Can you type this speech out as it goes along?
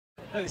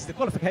No, this is the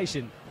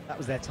qualification. That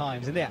was their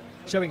times, and they're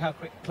showing how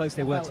close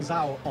they were to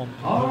Zhao on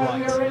the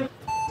right.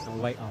 So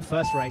we'll wait our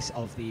first race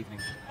of the evening.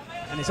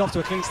 And it's off to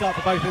a clean start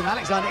for both of them.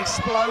 Alexander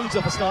explodes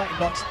off a starting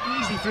box,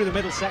 easy through the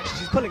middle section.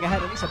 She's pulling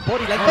ahead, and it's a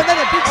body leg, but then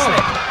a big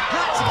slip.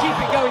 Had to keep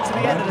it going to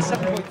the end of the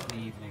 7 point of the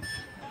evening.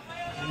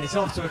 And it's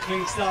off to a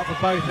clean start for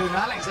both of them.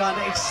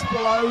 Alexander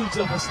explodes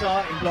off a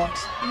starting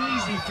box,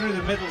 easy through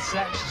the middle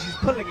section. She's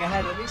pulling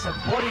ahead, and it's a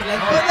body leg,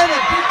 but then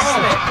a big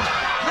slip.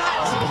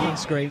 Had to keep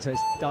screen, so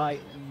it's Dai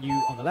Yu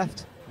on the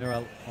left,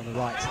 Nurel on the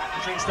right.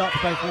 Clean start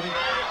for both women.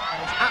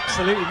 It's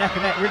absolutely neck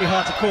and neck, really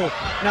hard to call.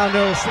 Now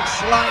Nurel sits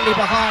slightly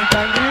behind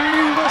Dai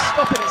Yu. Will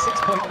stop it at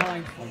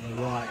 6.9 on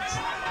the right.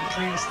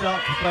 Clean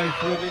start for both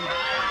women.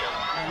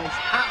 And it's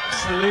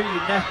absolutely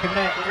neck and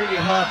neck, really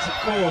hard to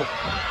call.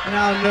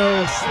 Now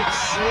Nurel sits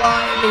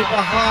slightly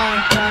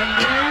behind Dai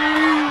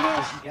Yu.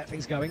 Does she get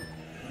things going?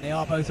 They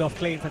are both off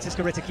clean.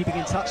 Francisca Ritter keeping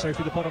in touch through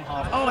the bottom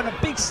half. Oh, and a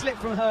big slip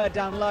from her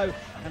down low.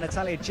 And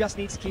Natalia just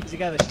needs to keep it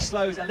together. She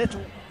slows a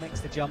little, makes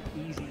the jump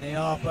easy. They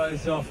are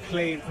both off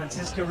clean.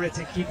 Francisca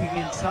Ritter keeping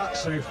in touch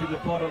through the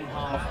bottom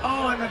half.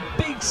 Oh, and a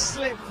big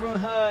slip from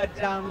her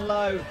down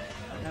low.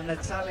 And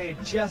Natalia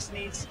just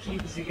needs to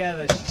keep it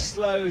together. She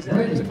slows and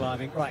is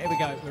climbing. Right, here we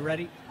go. We're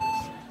ready.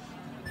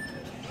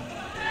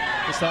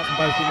 Good start from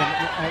both women.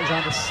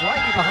 Alexander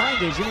slightly behind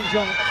her. Jimin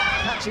Jong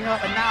catching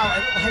up, and now a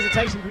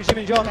hesitation from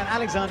Jimin Jong, and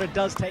Alexander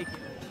does take it.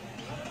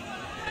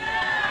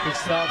 Good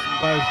start from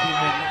both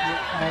women.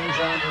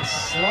 Alexander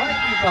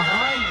slightly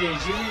behind her.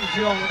 Jimin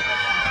Jong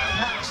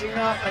catching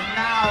up, and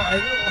now a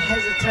little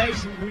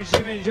hesitation from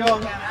Jimin Jong,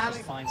 and Alex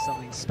finds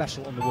something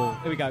special on the wall.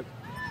 Here we go.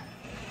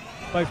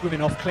 Both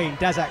women off clean.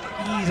 Dazak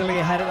easily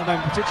ahead at the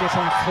moment. Patricia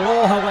trying to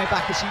claw her way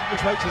back as she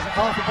approaches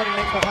half a body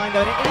length behind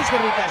her, and it is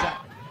going to be Dazak.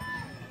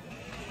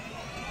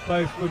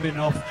 Both women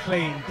off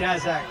clean.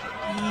 Dazak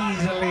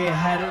easily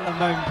ahead at the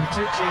moment.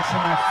 Patricia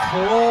trying to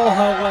claw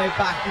her way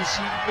back as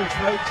she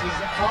approaches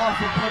half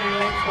a body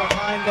length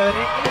behind her,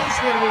 and it is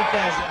going to be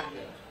Dazak.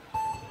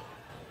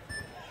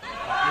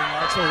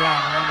 It's all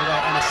around the way,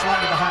 and a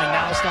slightly behind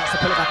now starts to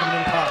pull it back in the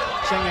middle part.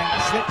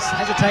 Shengyang slips,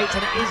 hesitates,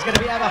 and it is going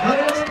to be Emma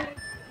Hunt.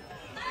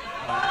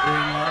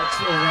 Green lights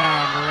all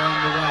around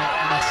the way,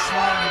 and a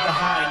slightly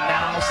behind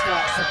now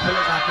starts to pull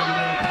it back in the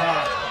middle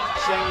part.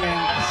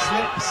 Shengyang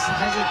slips,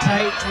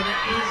 hesitates, and it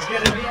is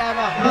going to be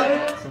Emma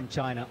Hunt. From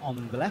China on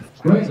the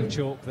left, lots of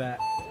chalk there,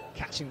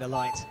 catching the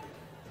light.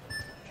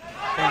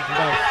 Going for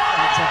both,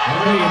 and it's a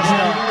brilliant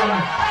start.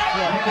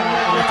 On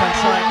the left-hand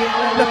side,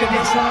 look at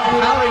this,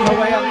 powering her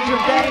way up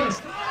Legion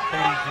Games.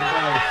 Going for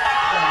both,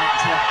 and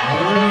it's a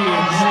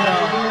brilliant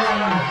start.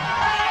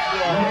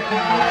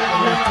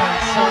 Left-hand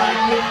side,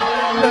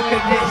 look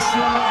at this,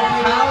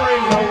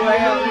 powering her way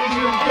up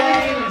Legion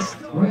Games.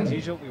 As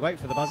usual, we wait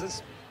for the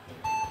buzzers.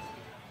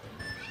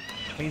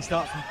 Clean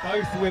start from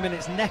both women.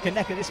 It's neck and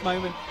neck at this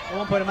moment. At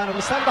one point, Amanda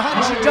will stand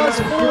behind her. She does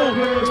fall,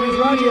 which means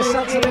Radia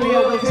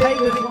Satsamilia will take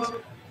the lead.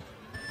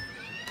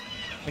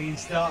 Clean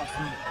start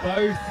from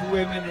both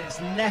women. It's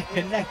neck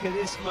and neck at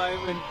this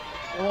moment.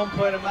 At one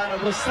point, Amanda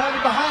will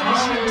stand behind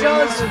her. She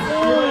does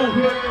fall,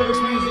 which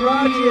means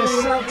Radia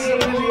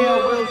Satsamilia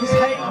will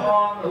take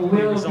the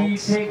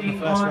results in the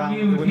first round.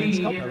 The women's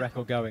got the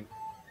record going.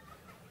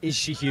 Is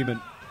she human?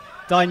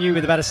 Dai Yu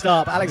with a better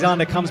start.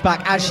 Alexander comes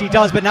back as she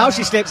does, but now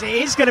she slips. It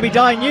is going to be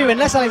Dai Yu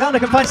unless Alexander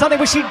can find something,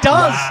 which she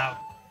does. Wow.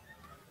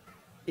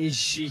 Is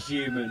she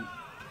human?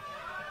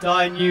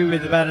 Dai Yu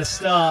with a better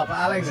start.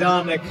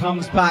 Alexander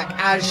comes back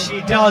as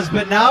she does,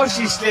 but now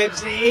she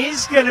slips. It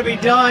is going to be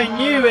Dai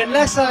Yu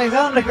unless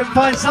Alexander can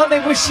find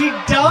something, which she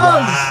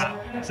does.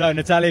 Wow. So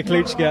Natalia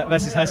Kluchka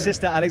versus her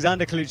sister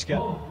Alexander Kluchka.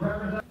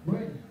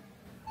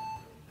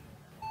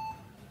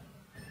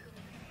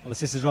 Well, the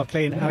sisters are off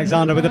clean.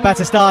 Alexander with a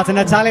better start, and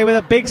Natalia with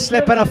a big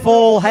slip and a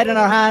fall, head in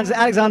her hands.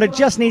 Alexander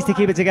just needs to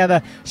keep it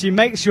together. She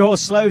makes sure,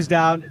 slows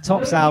down,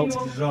 tops out.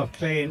 Sisters are off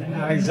clean.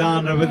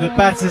 Alexander with a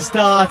better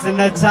start, and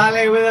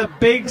Natalia with a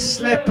big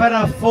slip and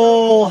a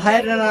fall,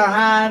 head in her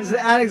hands.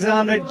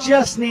 Alexander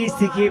just needs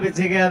to keep it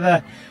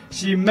together.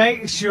 She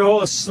makes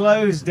sure,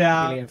 slows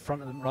down. In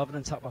front of them rather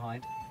than tucked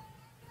behind.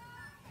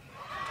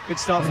 Good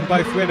start from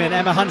both women.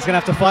 Emma Hunt's going to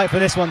have to fight for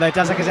this one though.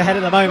 Dazak is ahead at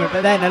the moment,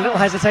 but then a little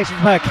hesitation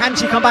from her. Can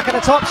she come back at the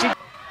top?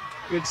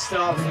 Good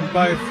start from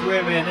both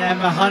women.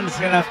 Emma Hunt's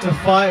going to have to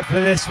fight for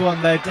this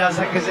one though.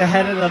 Dazak is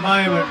ahead at the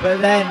moment,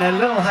 but then a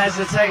little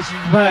hesitation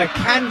from her.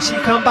 Can she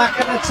come back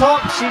at the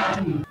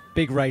top?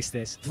 Big race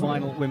this.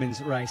 Final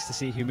women's race to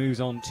see who moves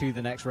on to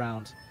the next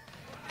round.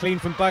 Clean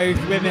from both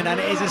women, and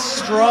it is a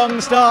strong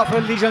start for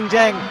Li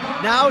Zhongjing.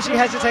 Now she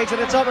hesitates at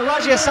the top, and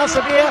Radia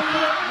Satsamilia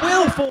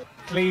will fall.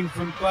 Clean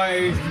from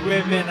both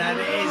women, and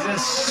it is a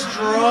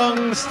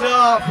strong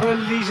start for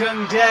Li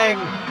Zhongjing.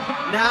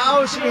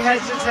 Now she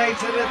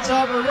hesitates at the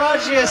top, and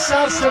Radia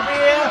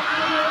Satsamilia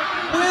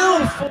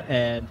will fall.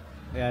 And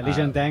yeah, Li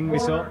Zhongjing we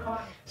saw.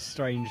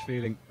 Strange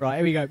feeling. Right,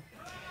 here we go.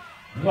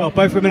 Well,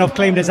 both women off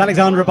clean. There's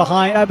Alexandra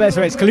behind.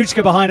 Sorry, it's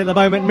Kaluchka behind at the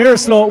moment.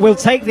 Miroslav will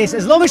take this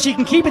as long as she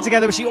can keep it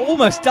together, but she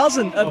almost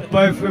doesn't.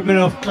 Both women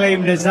off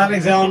clean. There's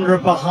Alexandra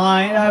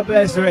behind.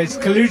 Sorry, it's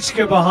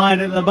Kaluchka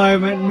behind at the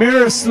moment.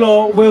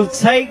 Miroslav will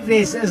take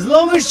this as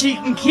long as she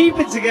can keep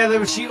it together,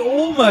 but she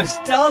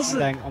almost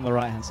doesn't. On the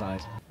right-hand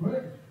side.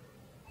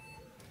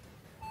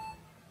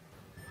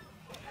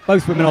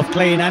 Both women off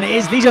clean, and it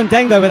is Lee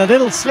Jung-deng though with a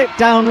little slip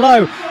down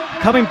low.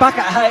 Coming back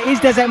at her is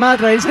Desert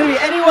Madre. It's going to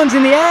be anyone's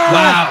in the air.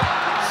 Wow.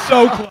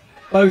 So close.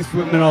 Both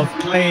women off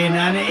clean,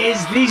 and it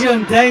is Lee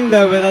Jung-deng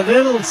though with a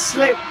little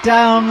slip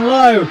down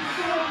low.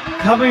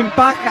 Coming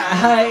back at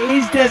her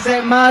is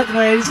Desert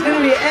Madre. It's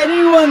going to be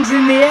anyone's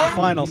in the air.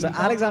 Final. So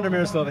Alexandra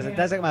Miroslav is a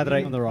Desert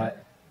Madre on the right.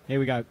 Here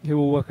we go. Who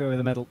will walk away with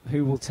the medal?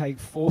 Who will take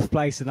 4th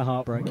place in the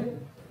heartbreak?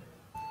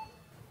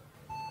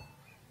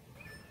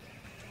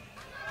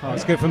 Oh,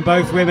 it's good from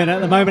both women.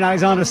 At the moment,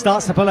 Alexandra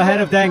starts to pull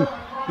ahead of Deng.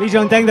 Lee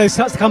Jung-deng though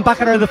starts to come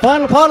back at her in the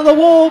final part of the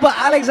wall, but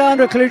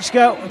Alexandra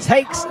Kaluchka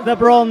takes the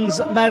bronze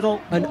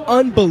medal. An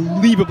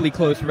unbelievably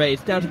close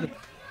race down to the...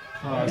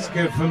 Oh, it's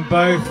good from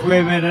both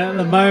women. At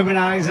the moment,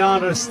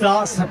 Alexandra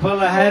starts to pull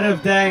ahead of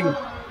Deng.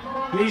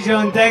 Lee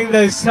Jung-deng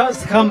though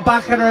starts to come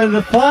back at her in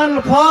the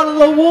final part of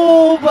the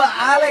wall, but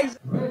Alex...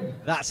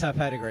 That's her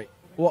pedigree.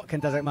 What can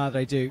Desert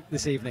Madre do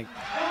this evening?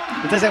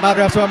 The Desert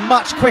Madre off to a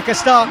much quicker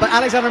start, but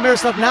Alexandra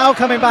Miroslav now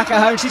coming back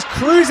at her, and she's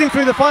cruising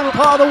through the final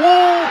part of the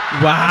wall.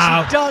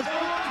 Wow. She does.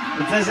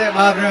 The Desert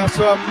Madre off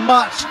to a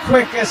much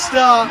quicker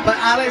start, but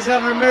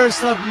Alexandra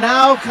Miroslav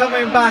now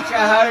coming back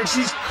at her, and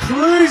she's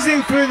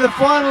cruising through the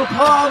final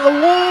part of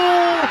the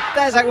wall.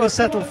 Desert will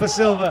settle for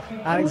silver.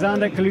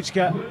 Alexandra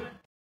Kaluchka